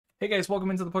Hey guys, welcome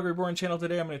into the Plug Reborn channel.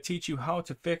 Today I'm going to teach you how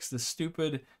to fix the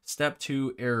stupid step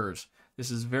 2 errors.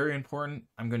 This is very important.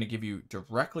 I'm going to give you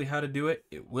directly how to do it.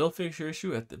 It will fix your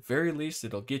issue. At the very least,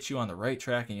 it'll get you on the right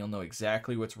track and you'll know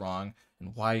exactly what's wrong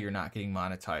and why you're not getting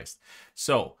monetized.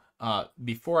 So,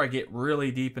 before I get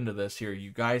really deep into this here, you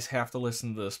guys have to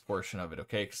listen to this portion of it,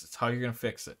 okay? Because it's how you're going to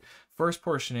fix it. First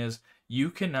portion is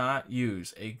you cannot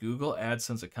use a Google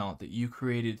AdSense account that you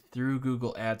created through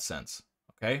Google AdSense,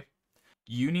 okay?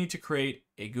 You need to create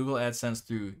a Google AdSense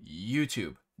through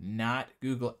YouTube, not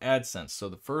Google AdSense. So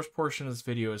the first portion of this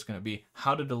video is going to be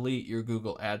how to delete your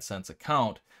Google AdSense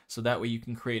account so that way you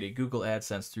can create a Google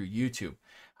AdSense through YouTube.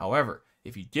 However,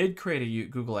 if you did create a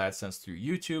Google AdSense through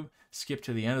YouTube, skip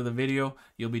to the end of the video,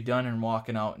 you'll be done and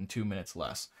walking out in 2 minutes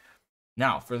less.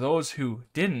 Now, for those who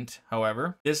didn't,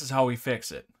 however, this is how we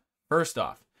fix it. First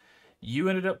off, you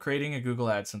ended up creating a Google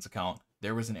AdSense account.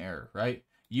 There was an error, right?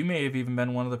 You may have even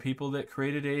been one of the people that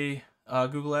created a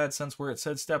Google AdSense where it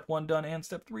said step 1 done and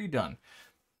step 3 done.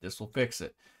 This will fix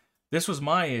it. This was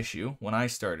my issue when I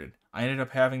started. I ended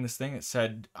up having this thing that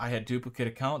said I had duplicate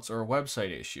accounts or a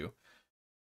website issue.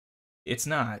 It's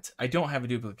not. I don't have a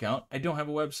duplicate account. I don't have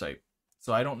a website.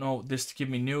 So I don't know this to give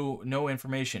me no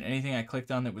information. Anything I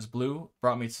clicked on that was blue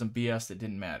brought me to some BS that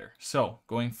didn't matter. So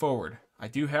going forward, I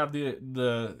do have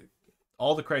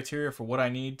all the criteria for what I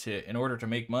need to in order to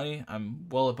make money. I'm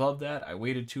well above that. I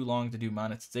waited too long to do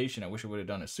monetization. I wish I would have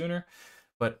done it sooner,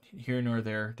 but here nor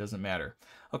there, doesn't matter.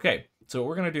 Okay, so what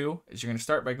we're going to do is you're going to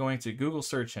start by going to Google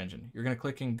search engine. You're going to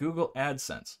click in Google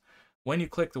AdSense. When you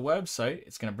click the website,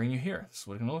 it's going to bring you here. This is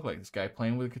what it's going to look like. This guy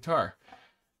playing with a guitar.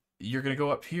 You're going to go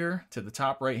up here to the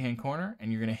top right hand corner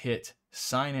and you're going to hit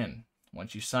sign in.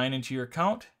 Once you sign into your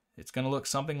account, it's going to look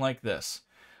something like this.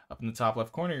 Up in the top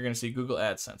left corner, you're going to see Google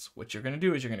AdSense. What you're going to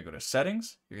do is you're going to go to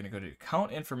settings. You're going to go to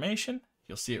account information.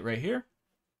 You'll see it right here.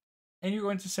 And you're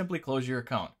going to simply close your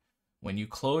account. When you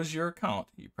close your account,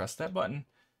 you press that button.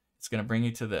 It's going to bring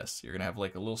you to this. You're going to have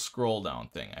like a little scroll down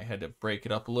thing. I had to break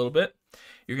it up a little bit.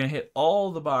 You're going to hit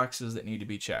all the boxes that need to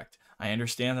be checked. I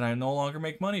understand that I no longer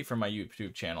make money from my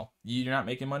YouTube channel. You're not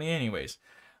making money anyways.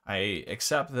 I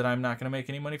accept that I'm not going to make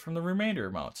any money from the remainder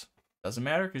amounts. Doesn't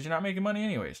matter because you're not making money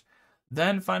anyways.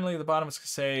 Then finally at the bottom it's going to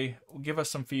say, give us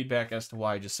some feedback as to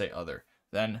why, just say other.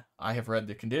 Then I have read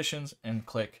the conditions and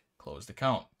click closed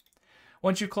account.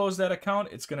 Once you close that account,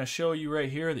 it's going to show you right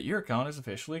here that your account is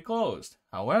officially closed.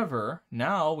 However,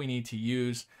 now we need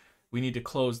to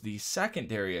close the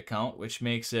secondary account, which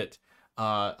makes it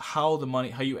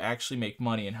how you actually make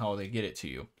money and how they get it to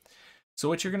you. So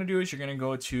what you're going to do is you're going to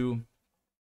go to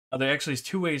there actually is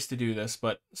 2 ways to do this,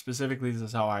 but specifically this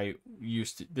is how I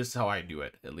do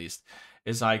it, at least,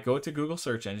 is I go to Google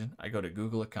search engine, I go to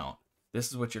Google account. This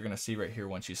is what you're going to see right here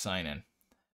once you sign in.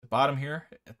 The bottom here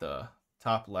at the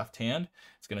top left hand,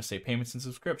 it's going to say payments and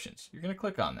subscriptions. You're going to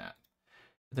click on that.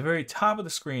 At the very top of the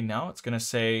screen now, it's going to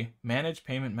say manage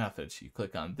payment methods. You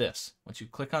click on this. Once you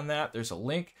click on that, there's a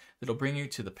link that'll bring you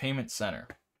to the payment center.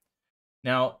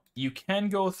 Now, you can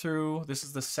go through, this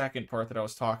is the second part that I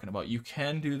was talking about. You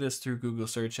can do this through Google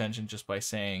search engine just by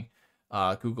saying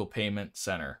Google Payment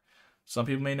Center. Some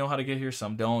people may know how to get here,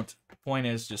 some don't. The point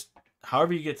is just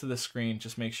however you get to this screen,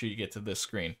 just make sure you get to this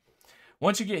screen.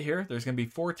 Once you get here, there's going to be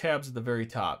 4 tabs at the very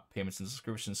top. Payments and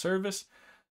subscription service,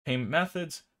 payment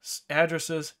methods,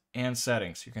 addresses, and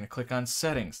settings. You're going to click on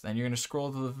settings. Then you're going to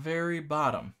scroll to the very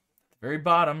bottom. Very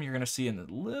bottom, you're going to see in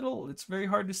the little, it's very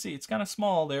hard to see. It's kind of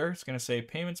small there. It's going to say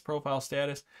payments profile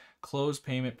status, close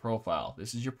payment profile.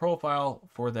 This is your profile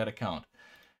for that account.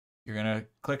 You're going to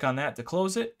click on that to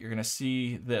close it. You're going to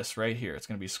see this right here. It's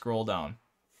going to be scroll down.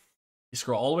 You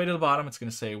scroll all the way to the bottom. It's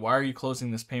going to say, why are you closing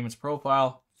this payments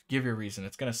profile? Give your reason.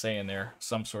 It's going to say in there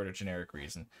some sort of generic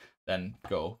reason. Then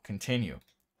go continue.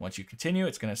 Once you continue,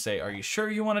 it's going to say, are you sure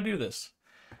you want to do this?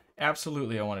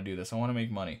 Absolutely, I want to do this. I want to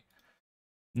make money.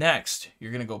 Next,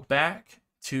 you're going to go back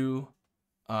to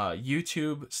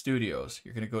YouTube Studios.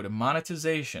 You're going to go to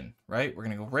monetization, right? We're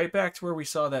going to go right back to where we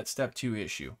saw that step 2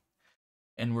 issue.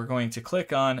 And we're going to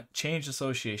click on change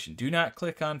association. Do not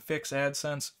click on fix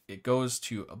AdSense. It goes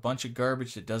to a bunch of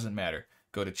garbage that doesn't matter.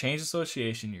 Go to change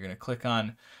association. You're going to click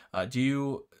on do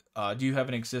you have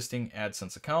an existing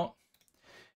AdSense account?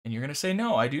 And you're going to say,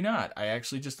 no, I do not. I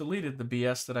actually just deleted the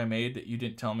BS that I made that you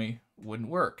didn't tell me wouldn't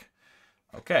work.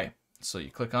 Okay. So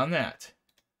you click on that.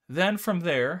 Then from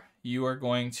there, you are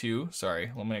going to,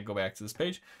 sorry, let me go back to this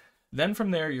page. Then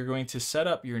from there, you're going to set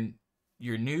up your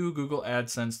new Google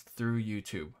AdSense through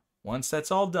YouTube. Once that's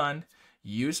all done,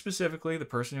 You specifically, the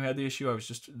person who had the issue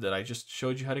I just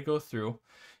showed you how to go through,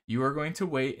 you are going to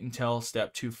wait until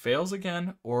step 2 fails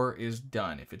again or is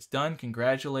done. If it's done,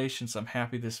 congratulations. I'm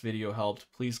happy this video helped.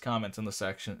 Please comment in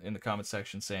the comment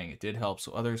section saying it did help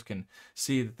so others can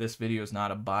see that this video is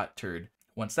not a bot turd.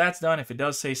 Once that's done, if it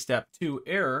does say step 2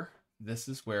 error, this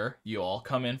is where you all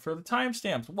come in for the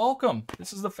timestamps. Welcome.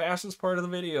 This is the fastest part of the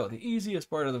video, the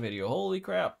easiest part of the video. Holy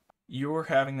crap. You're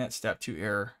having that step 2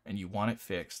 error and you want it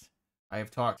fixed. I have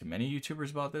talked to many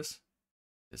YouTubers about this.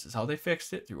 This is how they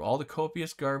fixed it through all the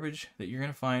copious garbage that you're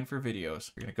going to find for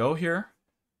videos. You're going to go here.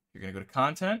 You're going to go to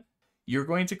content. You're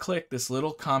going to click this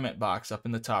little comment box up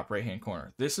in the top right-hand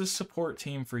corner. This is support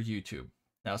team for YouTube.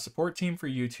 Now, support team for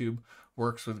YouTube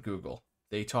works with Google.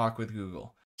 They talk with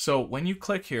Google. So when you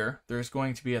click here, there's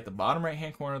going to be at the bottom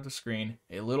right-hand corner of the screen,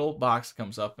 a little box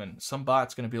comes up and some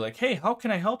bot's going to be like, hey, how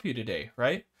can I help you today,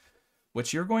 right?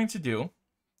 What you're going to do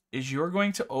is you're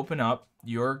going to open up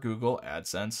your Google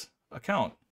AdSense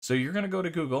account. So you're going to go to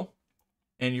Google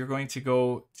and you're going to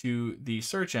go to the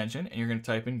search engine and you're going to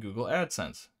type in Google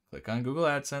AdSense. Click on Google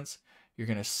AdSense. You're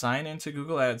going to sign into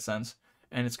Google AdSense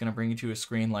and it's going to bring you to a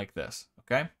screen like this,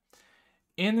 okay?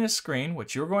 In this screen,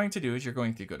 what you're going to do is you're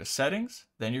going to go to settings,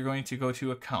 then you're going to go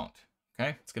to account,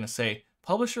 okay? It's going to say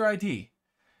publisher ID.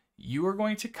 You are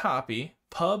going to copy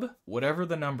pub, whatever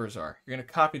the numbers are. You're going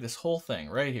to copy this whole thing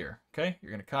right here, okay?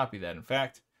 You're going to copy that. In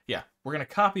fact, yeah, we're going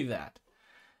to copy that.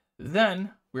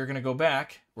 Then we're going to go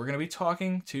back. We're going to be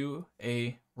talking to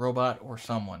a robot or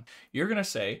someone. You're going to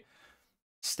say,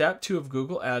 step 2 of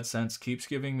Google AdSense keeps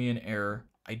giving me an error.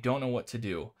 I don't know what to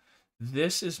do.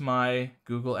 This is my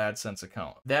Google AdSense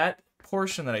account. That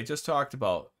portion that I just talked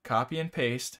about, copy and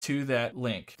paste to that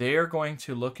link. They are going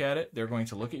to look at it. They're going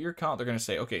to look at your account. They're going to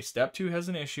say, okay, step 2 has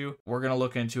an issue. We're going to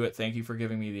look into it. Thank you for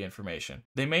giving me the information.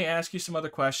 They may ask you some other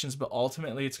questions, but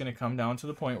ultimately it's going to come down to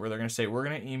the point where they're going to say, we're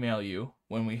going to email you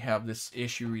when we have this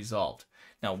issue resolved.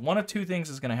 Now, one of two things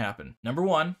is going to happen. Number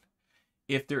one,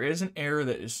 if there is an error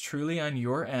that is truly on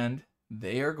your end,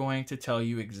 they are going to tell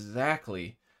you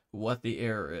exactly what the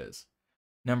error is.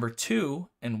 Number two,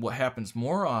 and what happens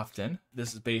more often,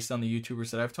 this is based on the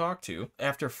YouTubers that I've talked to,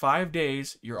 after 5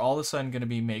 days, you're all of a sudden going to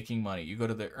be making money. You go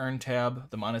to the Earn tab,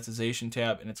 the monetization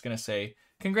tab, and it's going to say,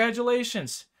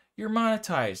 congratulations, you're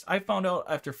monetized. I found out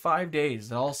after 5 days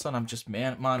that all of a sudden I'm just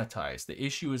monetized. The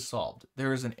issue is solved.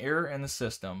 There is an error in the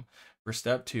system for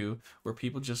step 2 where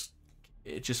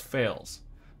it just fails.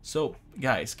 So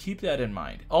guys, keep that in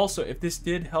mind. Also, if this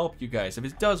did help you guys, if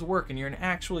it does work and you're an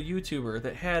actual YouTuber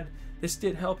that had this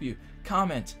did help you,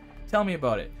 comment, tell me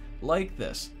about it, like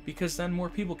this, because then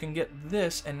more people can get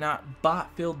this and not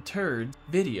bot-filled turd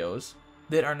videos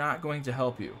that are not going to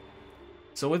help you.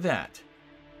 So with that,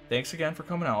 thanks again for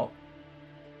coming out.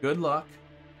 Good luck.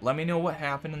 Let me know what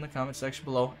happened in the comment section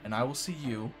below, and I will see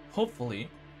you, hopefully,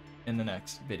 in the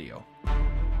next video.